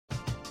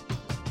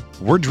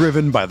We're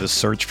driven by the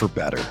search for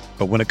better.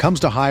 But when it comes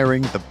to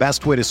hiring, the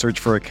best way to search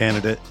for a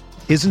candidate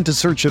isn't to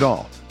search at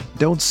all.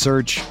 Don't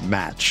search,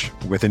 match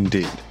with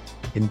Indeed.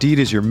 Indeed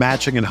is your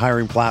matching and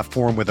hiring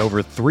platform with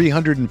over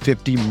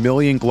 350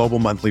 million global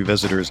monthly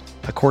visitors,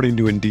 according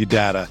to Indeed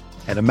data,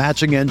 and a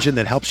matching engine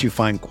that helps you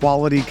find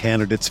quality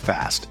candidates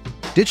fast.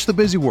 Ditch the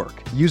busy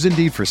work. Use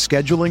Indeed for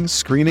scheduling,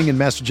 screening, and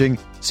messaging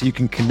so you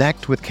can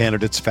connect with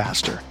candidates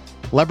faster.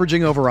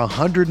 Leveraging over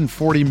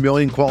 140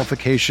 million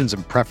qualifications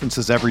and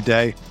preferences every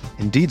day,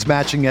 Indeed's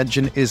matching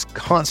engine is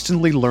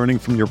constantly learning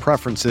from your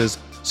preferences,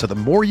 so the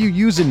more you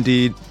use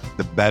Indeed,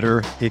 the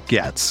better it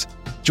gets.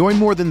 Join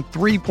more than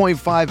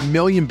 3.5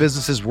 million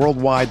businesses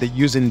worldwide that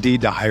use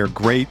Indeed to hire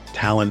great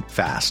talent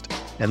fast.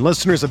 And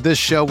listeners of this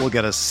show will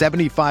get a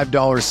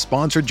 $75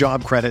 sponsored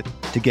job credit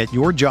to get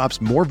your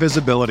jobs more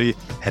visibility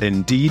at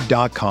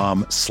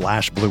Indeed.com/Blue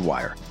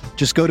Wire.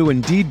 Just go to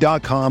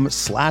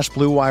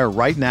Indeed.com/Blue Wire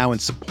right now and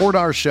support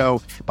our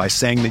show by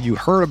saying that you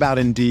heard about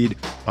Indeed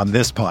on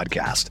this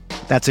podcast.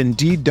 That's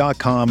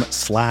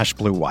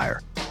Indeed.com/Blue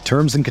Wire.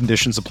 Terms and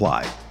conditions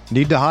apply.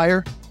 Need to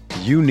hire?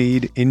 You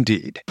need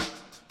Indeed.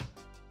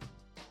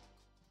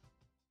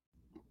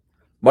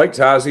 Mike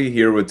Tazi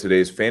here with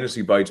today's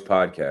Fantasy Bites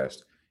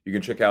podcast. You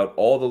can check out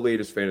all the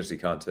latest fantasy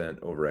content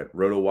over at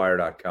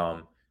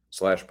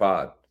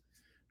rotowire.com/pod.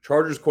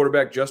 Chargers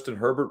quarterback Justin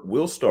Herbert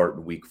will start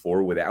in Week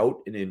 4 without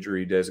an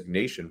injury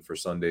designation for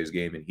Sunday's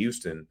game in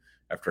Houston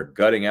after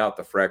gutting out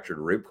the fractured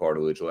rib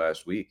cartilage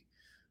last week.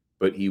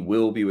 But he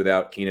will be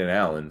without Keenan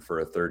Allen for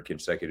a third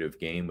consecutive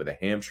game with a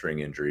hamstring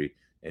injury,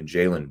 and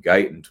Jalen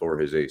Guyton tore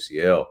his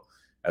ACL.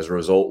 As a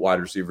result, wide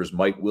receivers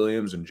Mike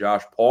Williams and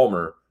Josh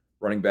Palmer,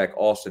 running back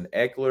Austin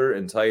Eckler,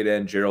 and tight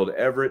end Gerald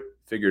Everett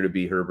figure to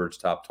be Herbert's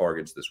top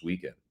targets this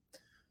weekend.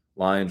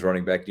 Lions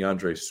running back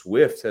DeAndre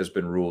Swift has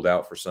been ruled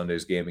out for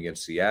Sunday's game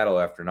against Seattle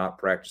after not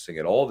practicing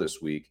at all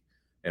this week,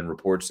 and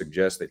reports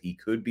suggest that he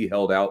could be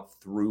held out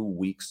through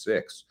Week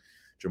 6.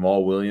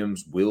 Jamal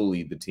Williams will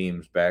lead the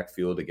team's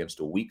backfield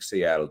against a weak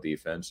Seattle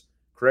defense.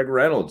 Craig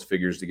Reynolds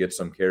figures to get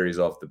some carries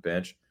off the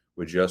bench,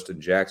 with Justin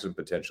Jackson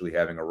potentially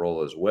having a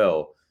role as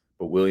well,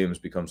 but Williams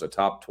becomes a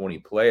top 20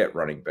 play at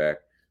running back,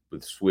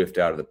 with Swift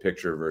out of the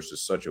picture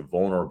versus such a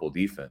vulnerable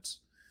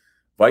defense.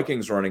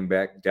 Vikings running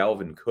back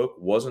Dalvin Cook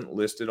wasn't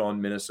listed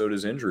on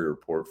Minnesota's injury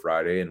report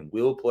Friday and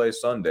will play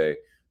Sunday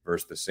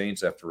versus the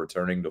Saints after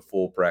returning to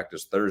full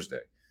practice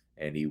Thursday,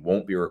 and he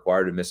won't be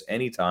required to miss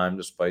any time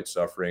despite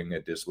suffering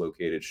a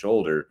dislocated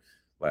shoulder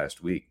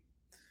last week.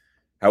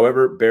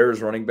 However,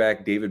 Bears running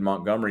back David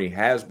Montgomery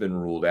has been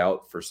ruled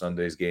out for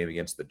Sunday's game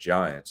against the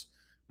Giants.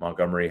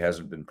 Montgomery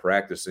hasn't been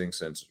practicing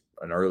since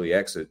an early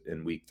exit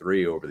in Week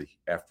 3 over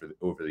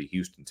the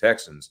Houston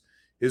Texans.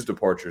 His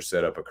departure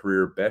set up a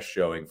career best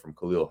showing from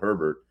Khalil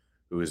Herbert,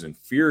 who is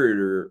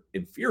inferior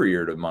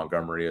to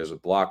Montgomery as a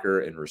blocker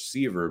and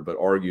receiver, but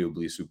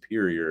arguably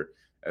superior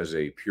as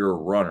a pure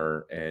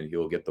runner, and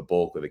he'll get the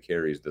bulk of the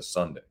carries this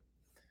Sunday.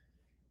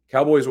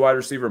 Cowboys wide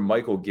receiver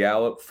Michael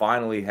Gallup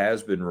finally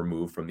has been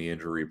removed from the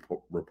injury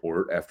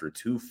report after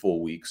 2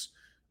 full weeks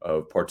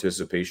of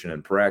participation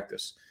in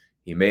practice.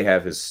 He may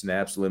have his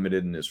snaps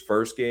limited in his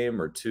first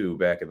game or 2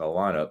 back in the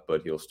lineup,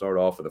 but he'll start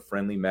off with a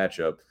friendly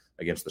matchup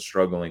against the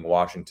struggling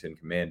Washington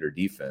Commander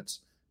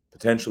defense,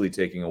 potentially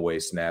taking away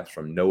snaps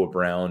from Noah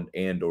Brown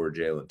and or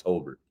Jalen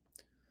Tolbert.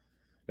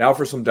 Now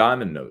for some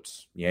diamond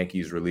notes.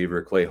 Yankees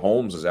reliever Clay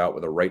Holmes is out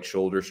with a right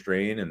shoulder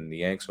strain, and the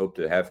Yanks hope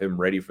to have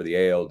him ready for the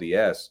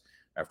ALDS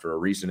after a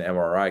recent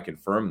MRI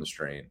confirmed the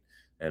strain,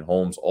 and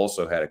Holmes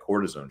also had a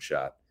cortisone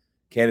shot.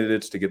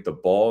 Candidates to get the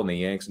ball in the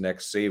Yanks'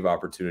 next save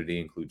opportunity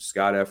include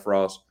Scott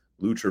Effross,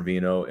 Lou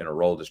Trevino, and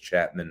Aroldis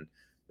Chapman.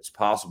 It's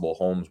possible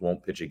Holmes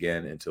won't pitch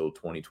again until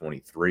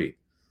 2023.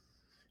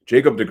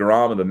 Jacob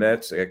deGrom of the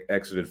Mets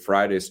exited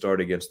Friday's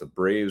start against the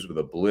Braves with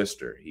a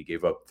blister. He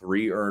gave up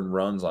 3 earned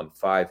runs on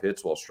 5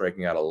 hits while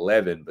striking out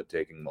 11, but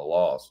taking the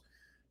loss.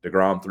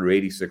 deGrom threw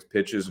 86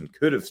 pitches and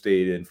could have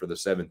stayed in for the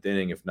 7th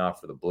inning if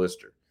not for the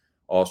blister.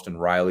 Austin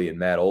Riley and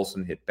Matt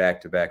Olson hit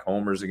back-to-back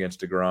homers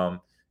against deGrom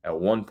at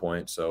one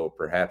point, so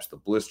perhaps the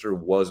blister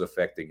was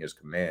affecting his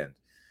command.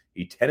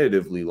 He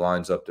tentatively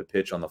lines up to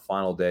pitch on the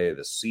final day of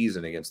the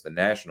season against the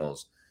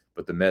Nationals,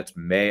 but the Mets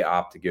may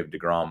opt to give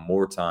deGrom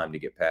more time to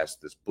get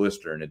past this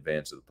blister in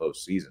advance of the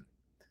postseason.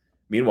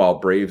 Meanwhile,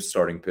 Braves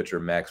starting pitcher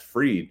Max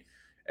Fried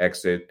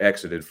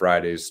exited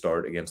Friday's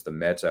start against the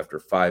Mets after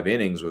 5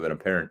 innings with an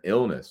apparent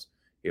illness.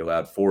 He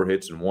allowed 4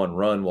 hits and 1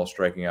 run while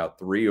striking out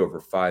 3 over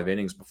 5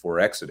 innings before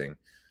exiting.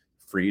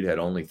 Fried had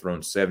only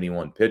thrown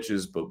 71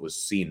 pitches, but was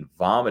seen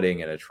vomiting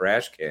in a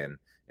trash can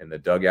in the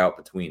dugout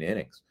between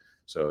innings.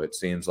 So it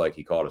seems like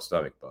he caught a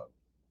stomach bug.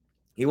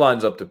 He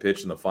lines up to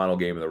pitch in the final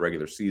game of the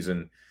regular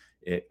season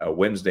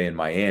Wednesday in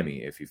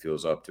Miami if he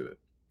feels up to it.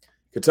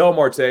 Ketel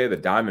Marte of the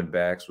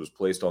Diamondbacks was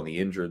placed on the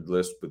injured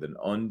list with an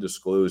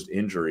undisclosed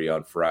injury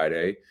on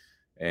Friday,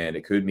 and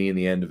it could mean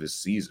the end of his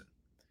season.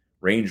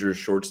 Rangers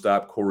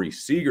shortstop Corey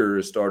Seager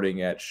is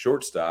starting at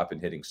shortstop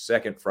and hitting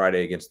second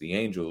Friday against the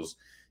Angels.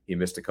 He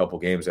missed a couple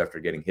games after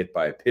getting hit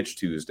by a pitch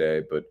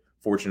Tuesday, but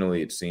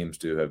fortunately it seems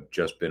to have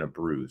just been a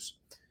bruise.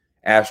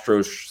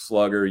 Astros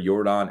slugger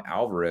Yordan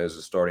Alvarez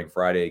is starting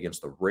Friday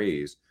against the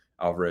Rays.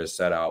 Alvarez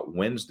sat out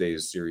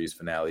Wednesday's series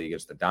finale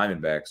against the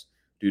Diamondbacks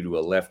due to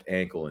a left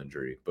ankle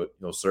injury, but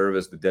he'll serve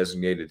as the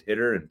designated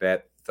hitter and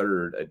bat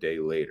third a day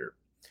later.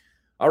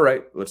 All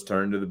right, let's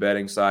turn to the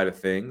betting side of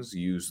things.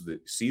 Use the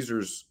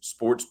Caesars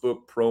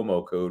Sportsbook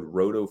promo code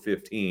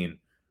ROTO15,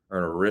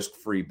 earn a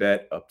risk-free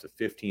bet up to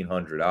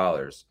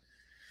 $1,500.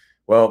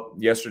 Well,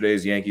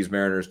 yesterday's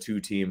Yankees-Mariners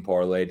two-team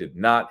parlay did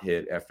not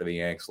hit after the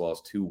Yanks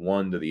lost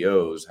 2-1 to the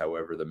O's.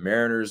 However, the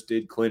Mariners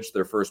did clinch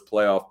their first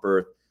playoff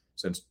berth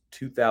since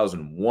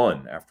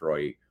 2001 after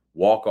a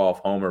walk-off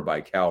homer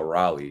by Cal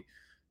Raleigh.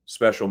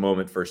 Special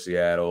moment for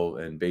Seattle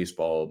and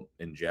baseball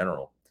in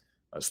general.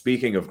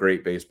 Speaking of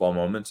great baseball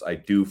moments, I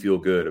do feel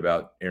good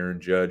about Aaron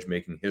Judge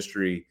making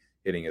history,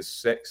 hitting his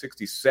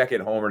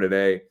 62nd homer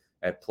today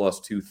at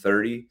plus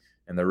 230.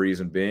 And the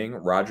reason being,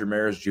 Roger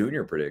Maris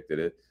Jr. predicted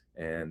it.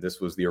 And this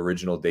was the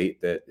original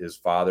date that his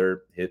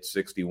father hit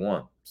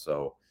 61.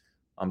 So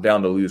I'm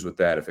down to lose with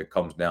that if it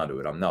comes down to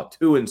it. I'm now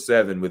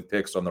 2-7 with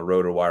picks on the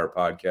RotoWire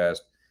podcast.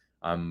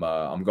 I'm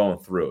going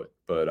through it,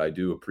 but I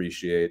do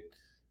appreciate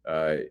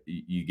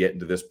you getting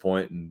to this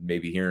point and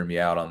maybe hearing me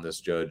out on this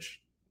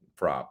Judge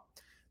prop.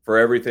 For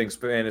everything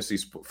fantasy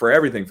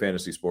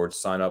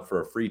sports, sign up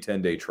for a free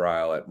 10-day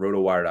trial at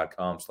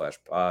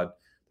rotowire.com/pod.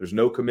 There's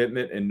no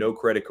commitment and no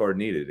credit card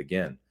needed.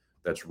 Again,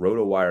 that's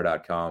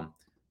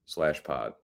rotowire.com/pod.